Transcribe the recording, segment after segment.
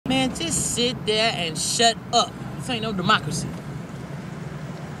Man, just sit there and shut up. This ain't no democracy.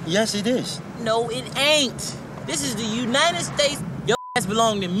 Yes, it is. No, it ain't. This is the United States. Your ass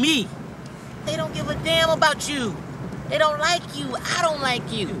belong to me. They don't give a damn about you. They don't like you. I don't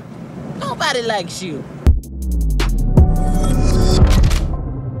like you. Nobody likes you.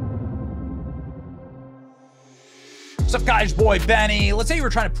 What's up, guys? Boy Benny. Let's say you were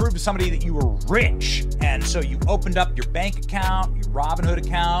trying to prove to somebody that you were rich, and so you opened up your bank account, your Robinhood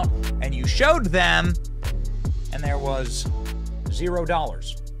account, and you showed them, and there was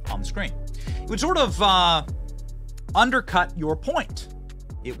 $0 on the screen. It would sort of undercut your point.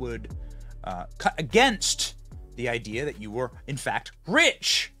 It would cut against the idea that you were, in fact,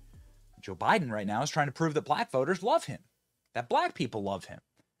 rich. Joe Biden right now is trying to prove that black voters love him, that black people love him.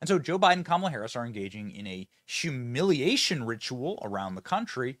 And so Joe Biden and Kamala Harris are engaging in a humiliation ritual around the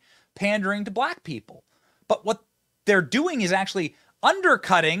country, pandering to black people. But what they're doing is actually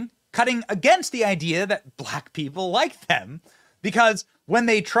cutting against the idea that black people like them. Because when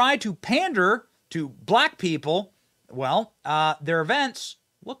they try to pander to black people, well, their events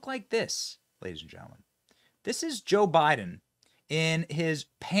look like this, ladies and gentlemen. This is Joe Biden in his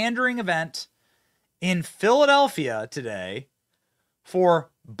pandering event in Philadelphia today for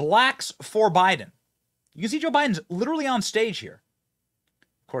Blacks for Biden. You can see Joe Biden's literally on stage here.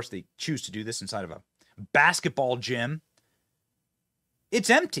 Of course, they choose to do this inside of a basketball gym.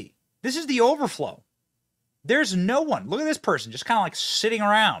 It's empty. This is the overflow. There's no one. Look at this person just kind of like sitting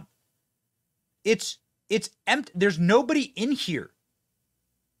around. It's empty. There's nobody in here.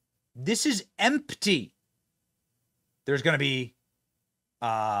 This is empty. There's going to be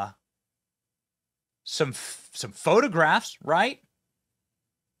some photographs, right?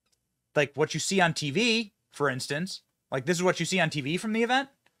 Like what you see on TV, for instance. Like this is what you see on TV from the event.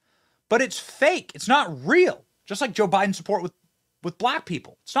 But it's fake. It's not real. Just like Joe Biden's support with black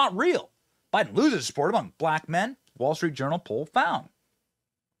people. It's not real. Biden loses support among black men, Wall Street Journal poll found.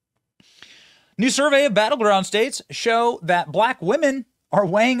 New survey of battleground states show that black women are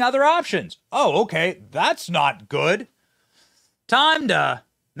weighing other options. Oh, okay. That's not good. Time to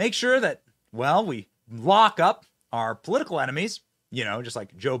make sure that, well, we lock up our political enemies. You know, just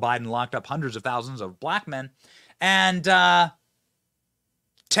like Joe Biden locked up hundreds of thousands of black men, and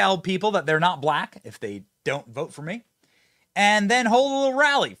tell people that they're not black if they don't vote for me, and then hold a little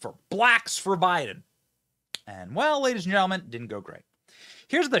rally for Blacks for Biden. And, well, ladies and gentlemen, it didn't go great.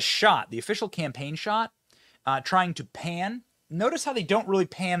 Here's the shot, the official campaign shot, trying to pan. Notice how they don't really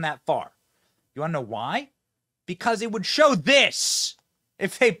pan that far. You want to know why? Because it would show this.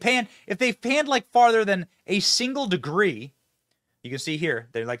 If they panned like farther than a single degree. You can see here,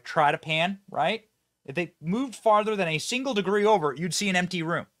 they like try to pan, right? If they moved farther than a single degree over, you'd see an empty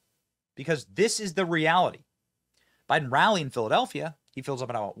room. Because this is the reality. Biden rally in Philadelphia, he fills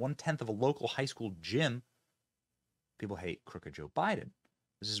up about 1/10 of a local high school gym. People hate crooked Joe Biden.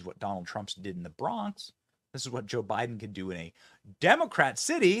 This is what Donald Trump did in the Bronx. This is what Joe Biden can do in a Democrat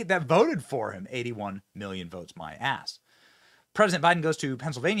city that voted for him. 81 million votes, my ass. President Biden goes to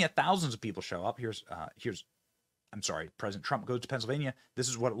Pennsylvania. Thousands of people show up. President Trump goes to Pennsylvania. This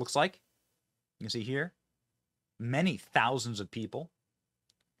is what it looks like. You can see here, many thousands of people.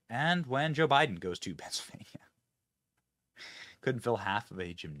 And when Joe Biden goes to Pennsylvania, couldn't fill half of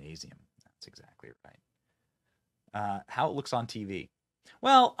a gymnasium. That's exactly right. How it looks on TV.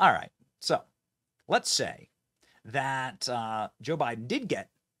 Well, all right. So let's say that Joe Biden did get,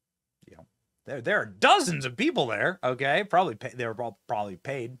 there are dozens of people there. Okay, they were probably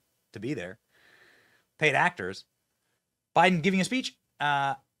paid to be there, paid actors. Biden giving a speech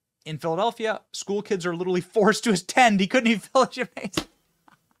in Philadelphia. School kids are literally forced to attend. He couldn't even fill a gymnasium.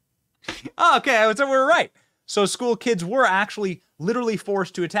 Oh, okay, so we were right. So school kids were actually literally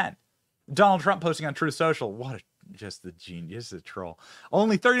forced to attend. Donald Trump posting on Truth Social. What just the genius, the troll.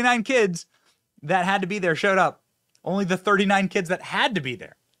 Only 39 kids that had to be there showed up. Only the 39 kids that had to be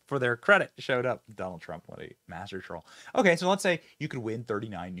there for their credit showed up. Donald Trump, what a master troll. Okay, so let's say you could win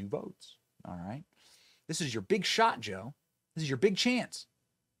 39 new votes. All right. This is your big shot, Joe. This is your big chance.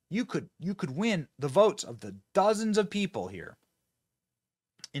 You could win the votes of the dozens of people here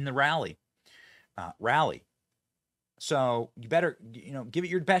in the rally. So you better, give it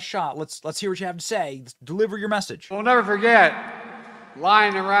your best shot. Let's hear what you have to say. Let's deliver your message. We'll never forget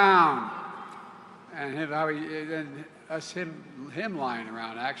lying around and him lying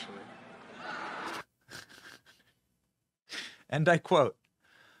around, actually. And I quote,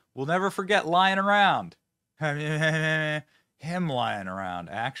 "We'll never forget lying around." Him lying around,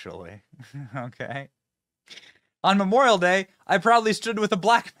 actually. Okay. On Memorial Day, I proudly stood with a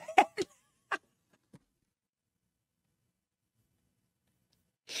black man.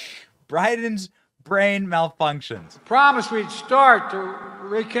 Biden's brain malfunctions. Promised we'd start to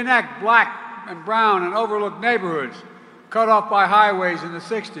reconnect black and brown and overlooked neighborhoods cut off by highways in the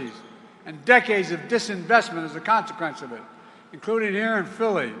 60s, and decades of disinvestment as a consequence of it, including here in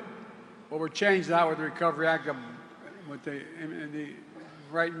Philly. Well, we're changing that with the Recovery Act.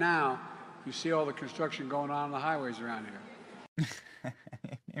 Right now, you see all the construction going on the highways around here.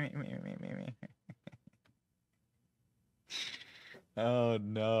 Oh,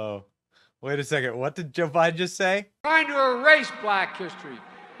 no. Wait a second. What did Joe Biden just say? Trying to erase black history.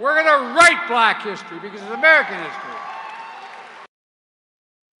 We're going to write black history because it's American history.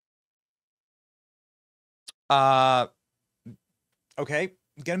 Okay.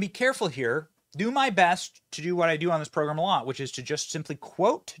 Gonna be careful here. Do my best to do what I do on this program a lot, which is to just simply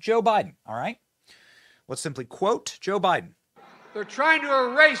quote Joe Biden. All right? Let's simply quote Joe Biden. They're trying to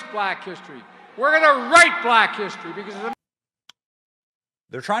erase black history. We're going to write black history because it's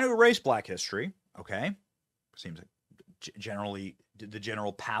They're trying to erase black history. Okay. Seems like generally the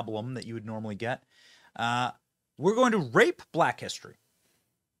general pablum that you would normally get. We're going to rape black history.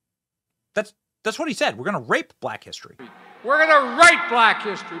 That's what he said. We're going to rape black history. We're going to write black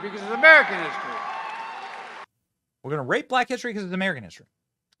history because it's American history. We're going to rape black history because it's American history.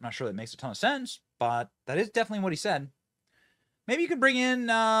 I'm not sure that makes a ton of sense, but that is definitely what he said. Maybe you could bring in,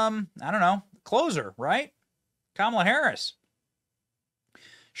 I don't know, closer, right? Kamala Harris.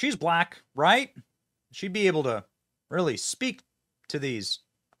 She's black, right? She'd be able to really speak to these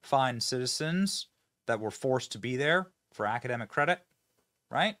fine citizens that were forced to be there for academic credit,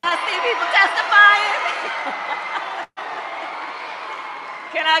 right? I see people testifying.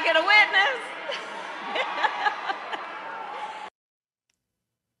 Can I get a witness?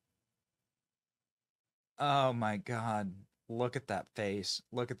 Oh my God. Look at that face.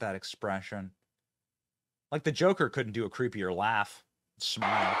 Look at that expression. Like the Joker couldn't do a creepier laugh.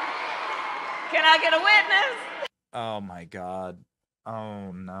 Smile. Can I get a witness? Oh my God.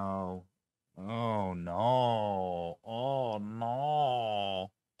 Oh no. Oh no. Oh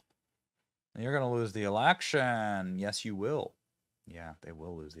no. You're going to lose the election. Yes, you will. Yeah, they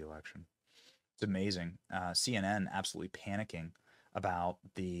will lose the election. It's amazing. CNN absolutely panicking about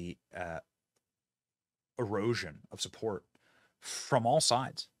the erosion of support from all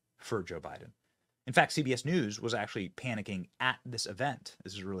sides for Joe Biden. In fact, CBS News was actually panicking at this event.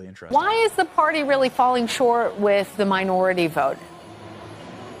 This is really interesting. Why is the party really falling short with the minority vote?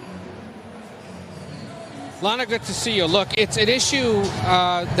 Lana, good to see you. Look, it's an issue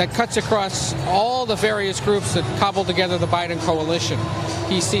that cuts across all the various groups that cobble together the Biden coalition.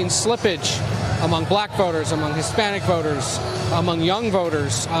 He's seen slippage among black voters, among Hispanic voters, among young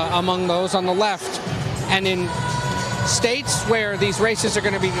voters, among those on the left. And in states where these races are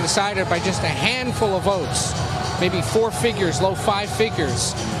going to be decided by just a handful of votes, maybe 4 figures, low 5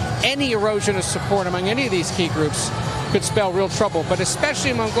 figures, any erosion of support among any of these key groups could spell real trouble, but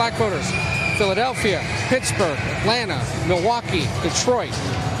especially among black voters. Philadelphia, Pittsburgh, Atlanta, Milwaukee, Detroit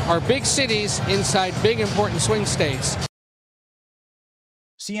are big cities inside big important swing states.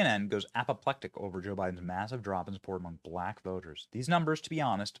 CNN goes apoplectic over Joe Biden's massive drop in support among black voters. These numbers, to be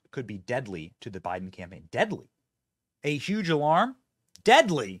honest, could be deadly to the Biden campaign. Deadly. A huge alarm?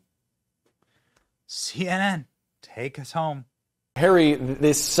 Deadly. CNN, take us home. Harry,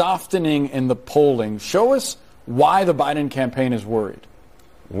 this softening in the polling, show us why the Biden campaign is worried.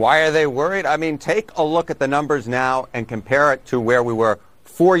 Why are they worried? I mean, take a look at the numbers now and compare it to where we were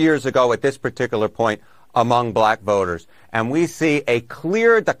 4 years ago at this particular point among black voters. And we see a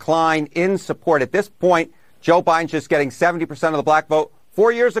clear decline in support. At this point, Joe Biden's just getting 70% of the black vote.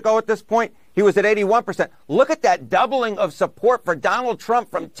 4 years ago at this point, he was at 81%. Look at that doubling of support for Donald Trump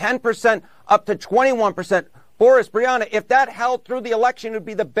from 10% up to 21%. Boris, Brianna, if that held through the election, it would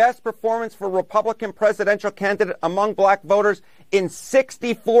be the best performance for Republican presidential candidate among black voters in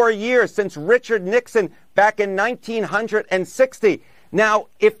 64 years, since Richard Nixon back in 1960. Now,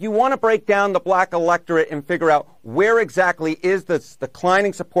 if you want to break down the black electorate and figure out where exactly is this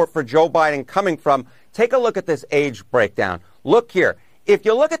declining support for Joe Biden coming from, take a look at this age breakdown. Look here. If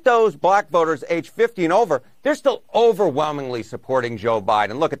you look at those black voters age 50 and over, they're still overwhelmingly supporting Joe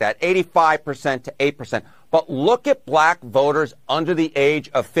Biden. Look at that, 85% to 8%. But look at black voters under the age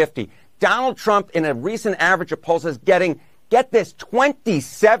of 50. Donald Trump, in a recent average of polls, is getting, get this,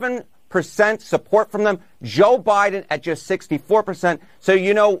 27% support from them. Joe Biden at just 64%. So,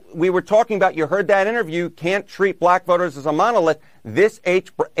 you know, we were talking about, you heard that interview, can't treat black voters as a monolith. This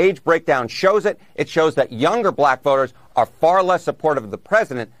age breakdown shows it. It shows that younger black voters are far less supportive of the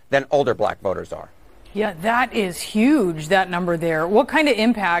president than older black voters are. Yeah, that is huge, that number there. What kind of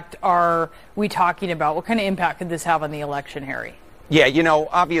impact are we talking about? What kind of impact could this have on the election, Harry? Yeah, you know,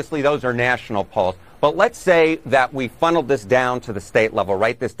 obviously those are national polls. But let's say that we funneled this down to the state level,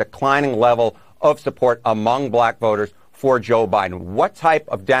 right? This declining level of support among black voters for Joe Biden. What type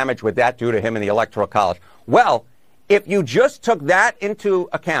of damage would that do to him in the Electoral College? Well, if you just took that into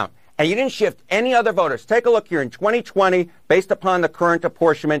account and you didn't shift any other voters, take a look here. In 2020, based upon the current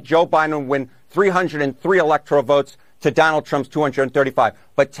apportionment, Joe Biden would win 303 electoral votes to Donald Trump's 235.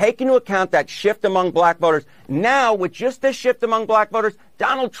 But take into account that shift among black voters. Now, with just this shift among black voters,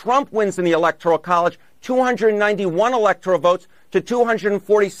 Donald Trump wins in the Electoral College, 291 electoral votes to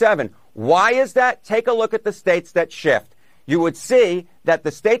 247. Why is that? Take a look at the states that shift. You would see that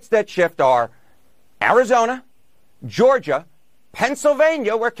the states that shift are Arizona, Georgia,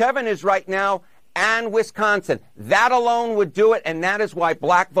 Pennsylvania, where Kevin is right now, and Wisconsin. That alone would do it, and that is why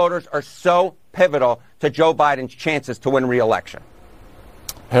black voters are so pivotal to Joe Biden's chances to win re-election.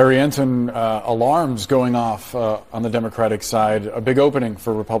 Harry Enton, alarms going off on the Democratic side. A big opening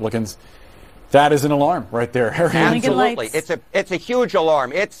for Republicans. That is an alarm right there. Harry Absolutely. It's a huge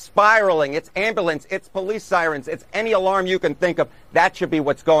alarm. It's spiraling. It's ambulance. It's police sirens. It's any alarm you can think of. That should be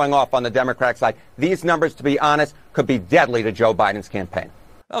what's going off on the Democratic side. These numbers, to be honest, could be deadly to Joe Biden's campaign.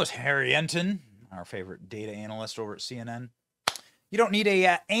 That was Harry Enton, our favorite data analyst over at CNN. You don't need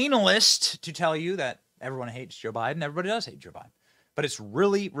a analyst to tell you that everyone hates Joe Biden. Everybody does hate Joe Biden. But it's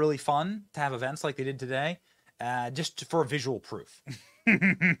really, really fun to have events like they did today, just for visual proof.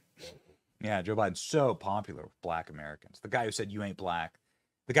 Yeah, Joe Biden's so popular with black Americans. The guy who said you ain't black,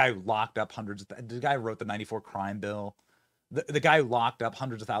 the guy who locked up the guy who wrote the 94 crime bill, the guy who locked up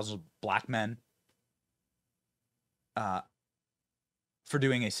hundreds of thousands of black men for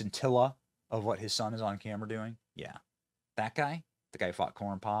doing a scintilla of what his son is on camera doing. Yeah, that guy, the guy who fought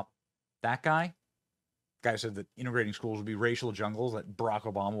Corn Pop, that guy, the guy who said that integrating schools would be racial jungles, that Barack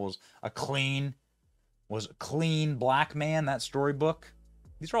Obama was a clean black man, that storybook.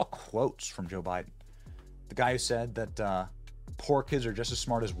 These are all quotes from Joe Biden. The guy who said that poor kids are just as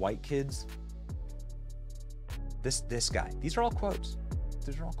smart as white kids. This guy. These are all quotes.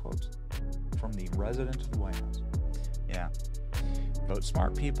 These are all quotes from the resident of the White House. Yeah. Vote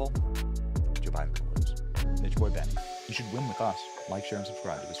smart, people. Joe Biden can lose. Mitch Boy Benny. You should win with us. Like, share, and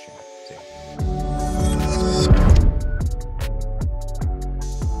subscribe to this channel. See ya.